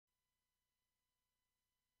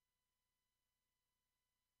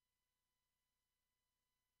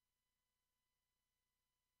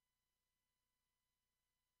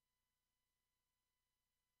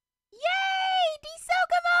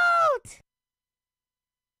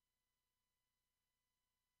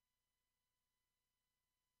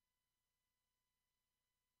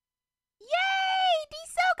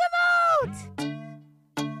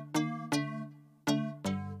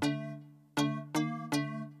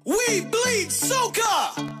We bleed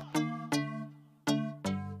soca.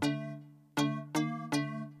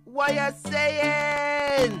 What you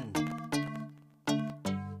saying?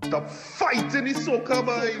 The fight in the soca,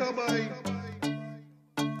 boy.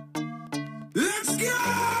 Let's go!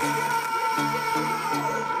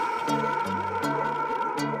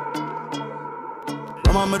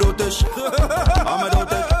 I'm a do this. I'm a do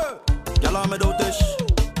this. Y'all I'm a do this.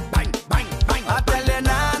 Bang, bang, bang. I tell you,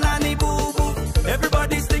 nanny boo boo.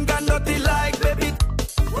 Everybody's think I'm dirty like baby.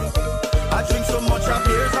 I drink so much of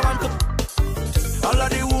beers, I want to. All of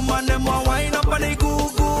the woman, them want wine up and they goo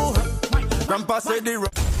goo. Grandpa said the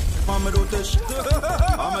I'm a do this.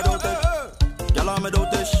 I'm a do this. Y'all I'm a do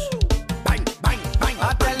this. Bang, bang, bang.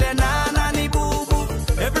 I tell you, nanny boo boo.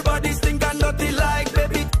 Everybody's think I'm dirty like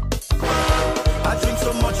baby. I drink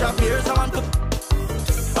so much of beers, I want to.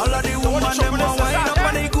 All of the woman, them want wine up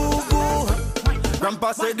and they goo goo.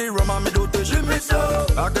 Grandpa said the rum and me do this, give me so.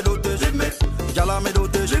 I can do this, give me. Y'all me do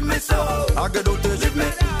this, give me so. I can do this, give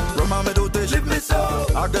me. Rum and me do this, give me so.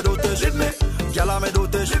 I can do this, give me. Y'all me do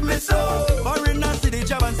this, give me so. Foreigner see the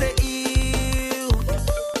job and say, ew.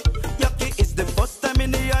 Yucky, it's the first time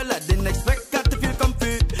in the island. I didn't expect her to feel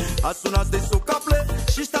comfy. As soon as they soca play,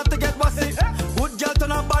 she start to get bossy. Good girl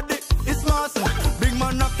turn her body, it's massive. Big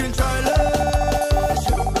man knocking childish.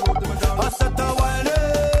 I set a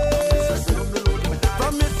wildest.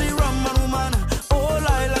 From you see rum and woman, all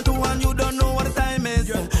island to one, you don't know what the time is.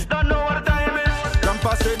 Don't know what the time is.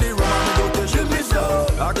 Grandpa said the rum and me do this, give me so.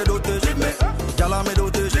 I can do this, give me. Y'all me do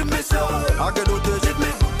this, give me so. I can do this, give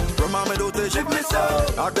me. Rum and me do this, give me so.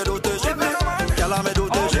 I can do this, give me. Y'all me do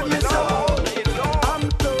this, give me so.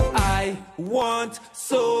 I want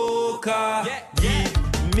soca. Give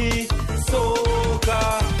me soca.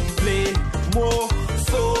 Play more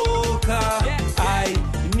soca. I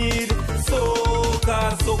need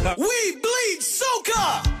soca. Soca. We bleed soca.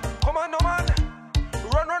 Come on, no man.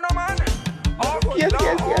 Run, no man. Yes.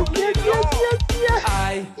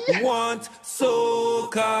 I want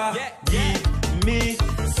soca. Give me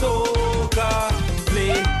soca.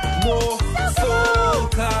 Play more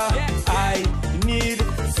soca. I need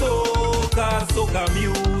soca. Soca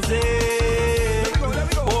music.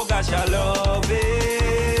 Oh gosh, I love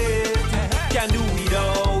it. Can't do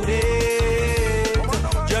without it.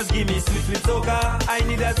 Just give me sweet soca. I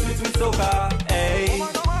need that sweet soca. Hey.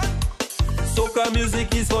 Soca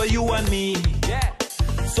music is for you and me.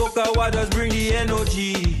 Soca what does bring the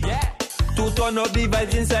energy. To turn up the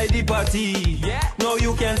vibes inside the party. Now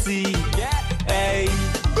you can see. Hey.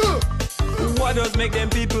 What does make them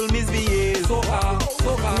people misbehave? Soca.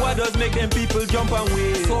 What does make them people jump and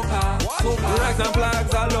wave? Soca. Rags and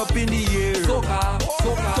flags all up in the air. Soca.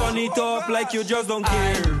 Turn it up like you just don't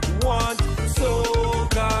care. Want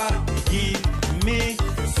soca? Give me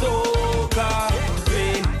soca.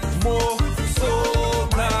 Play more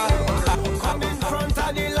soca. Come in front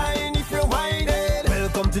of the line if you're whining.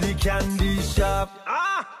 Welcome to the candy shop.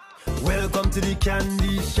 Welcome to the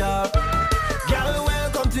candy shop. Girl,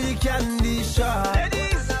 welcome to the candy shop.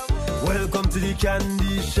 Welcome to the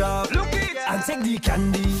candy shop. Look it. And take the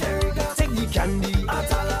candy. Take the candy.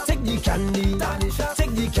 Take the candy.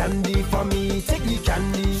 Take the candy for me. Take the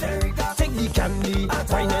candy. Take the candy.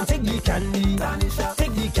 Wine and take the candy.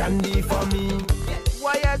 Take the candy for me.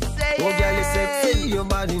 What you say? Oh, girl, you sexy, your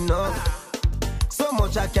body enough. So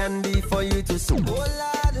much I candy for you to see.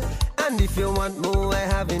 And if you want more, I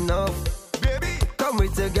have enough. Baby. Come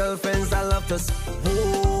with your girlfriends, I love to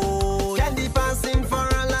oh, candy passing for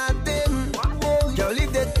all of them. Girl,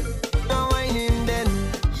 leave that no whining then.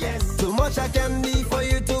 Yes. Too much I candy for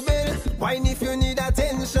you to build. Wine if you need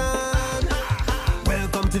attention.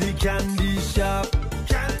 Welcome to the candy shop.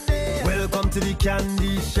 Welcome to the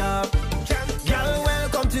candy shop. Girl,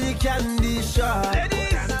 welcome to the candy shop.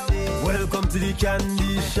 Welcome to the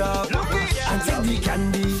candy shop. And take the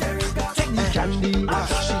candy. Take the candy.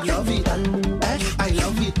 She love it. I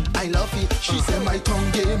love it. I love it. She said my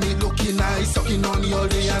tongue gave me looking nice, sucking on you all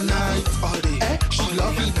day and night. All day. She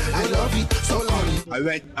love it. I love it. So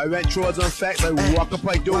lonely. I went towards on facts. I walk up,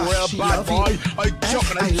 I do real bad boy. I jump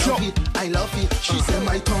and I jump. I love it. She said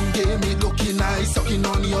my tongue gave me looking nice, sucking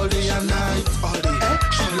on you all day and night. All day.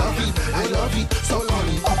 She love it. I love it. So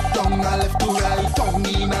lonely. Up, down, left to right, tongue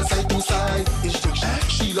in and side to side.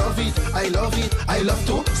 She love it. I love it. I love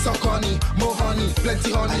to suck honey, more honey,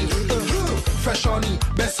 plenty honey. Fresh honey,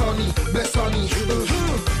 best honey, best honey.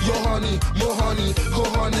 Your honey, more honey, go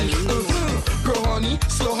honey. Grow honey,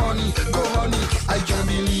 slow honey, go honey. I can't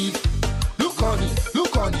believe.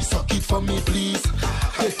 Look honey, suck it for me please.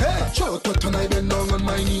 Hey, choke what when I bend down on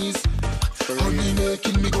my knees. Honey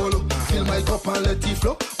making me go low. Fill my cup and let it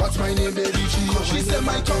flow. What's my name, baby? She said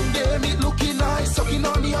my tongue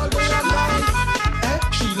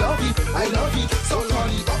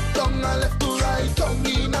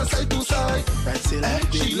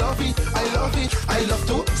She love it, I love it. I love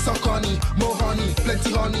to suck honey, more honey,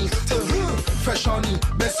 plenty honey. Fresh honey,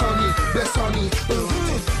 best honey, bless honey.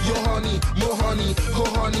 Your honey, more honey, ho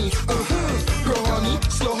honey. Grow honey,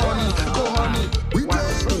 slow honey, go honey. We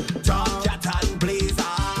play Dawg, Cat and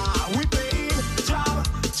Blazzer. We playing job.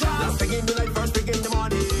 Last thing in the night, first thing in the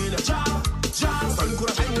morning. Job. Sun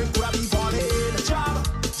coulda shine, rain coulda be falling. Job.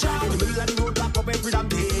 In the middle of the road, lock up every damn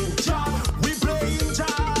thing. Job. We playing job.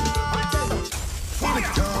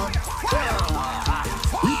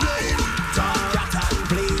 We playing Dawg, Cat and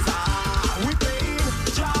Blazzer. We playing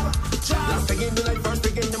job. Last thing in the night, first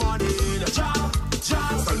thing in the morning. Job.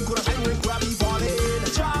 Sun coulda shine, rain coulda be falling.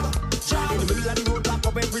 Job. In the middle of the road, lock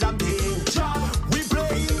up every damn thing. Job. We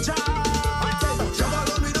playing job. Job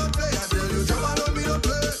alone we don't play, I tell you. Job alone we don't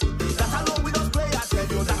play. That alone we don't play, I tell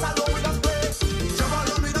you. That alone we don't play. Job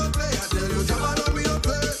alone we don't play, I tell you. Job alone we don't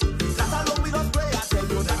play. That alone we don't play, I tell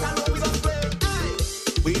you. That alone we don't play.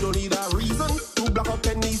 We don't need a reason to block up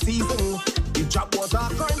any season. If job was a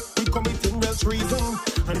crime, we committing real treason.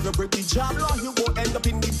 And if you break the job law, you won't end up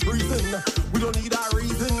in the prison. We don't need a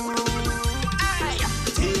reason.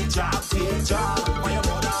 Take job, why your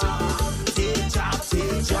mother? Take job,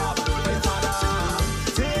 why your father?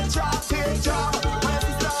 Take job, why your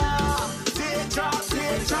sister? Take job.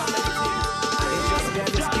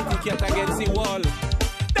 Just kitty cat against the wall.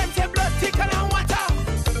 Them say blood thicker than water,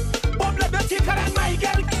 but blood not thicker than my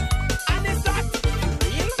girl. And it's that.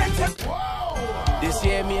 This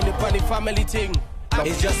year me and the funny family thing.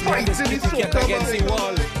 It's just me and this kitty cat against the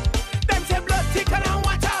wall. Them say blood thicker than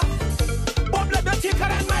water, but blood not thicker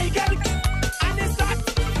than my girl. And it's that.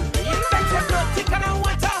 Them say blood thicker than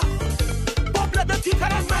water, but blood not thicker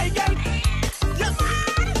than my girl. Yeah,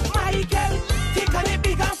 my girl, thick and it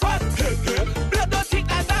big and fat. Blood not thick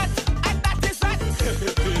as that, and that is that.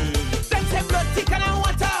 Them say blood thicker than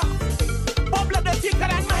water, but blood not thicker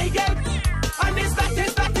than my girl. And it's that.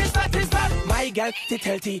 My girl, it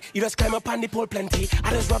healthy. You just climb up on the pole plenty.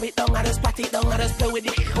 I just rub it down, I just pat it down, I just play with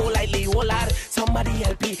it whole lightly, whole hard. Somebody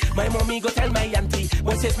help me. My mommy go tell my auntie.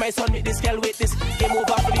 When says my son with this girl with this game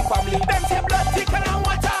over for the family. Them say blood thicker than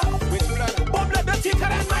water. Which blood? But blood not thicker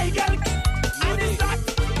than my girl. And it's that.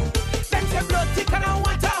 Them say blood thicker than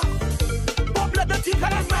water, but blood not thicker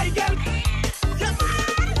than my girl. Yeah,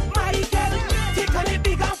 my girl, thick and it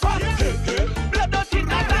big and fat. Blood not thicker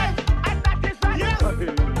than that, and that is that. Yeah.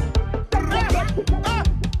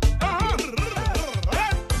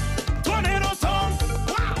 Tornado song,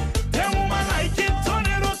 them woman like it.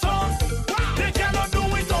 Tornado song, they cannot do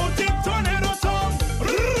without it. Tornado song,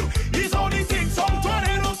 it's all the things song.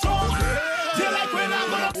 Tornado song, they like when I'm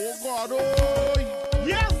gonna. Oh God, oh.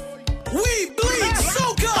 Yes. We bleed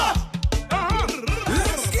soca.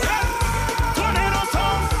 Let's go. Tornado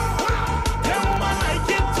song, them woman like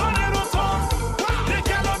it. Tornado song, they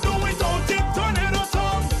cannot do without it. Tornado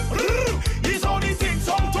song, it's all the things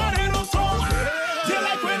song. Tornado song, they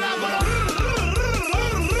like when I'm gonna.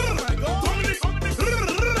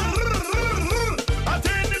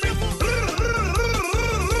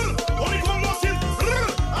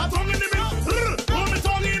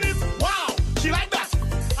 Wow, she like that.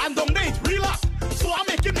 And don't date, relax. So I'm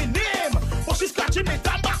making me name, but she's scratching me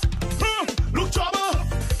down back. Look trouble,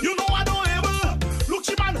 you know I don't ever. Look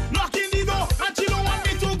she man knocking the door, and she don't want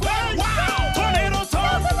me to go. Wow, tornado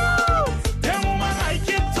song, them woman like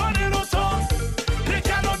it. Tornado song, they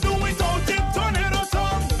cannot do without it. Tornado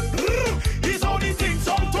song, it's all the things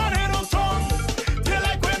song. Tornado song, they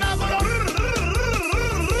like when I go.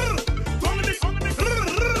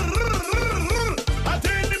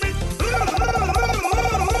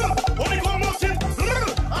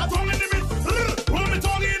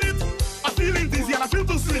 I feel dizzy and I feel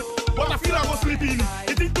to sleep, but I feel I go sleep in.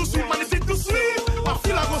 It ain't too sweet, man, it ain't too sweet. I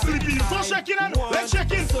feel I go sleep in. So check in and let's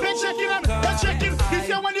check in, let's check in and let's check in. This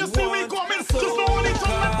year when you see me coming, just know when it's on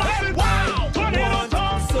my face. Wow, tornado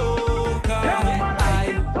song. Soca,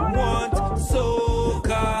 I want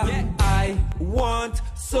soca. I want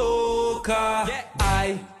soca.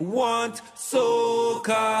 I want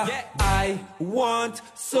soca. I want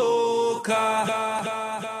soca.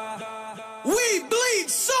 We bleed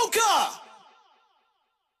soca.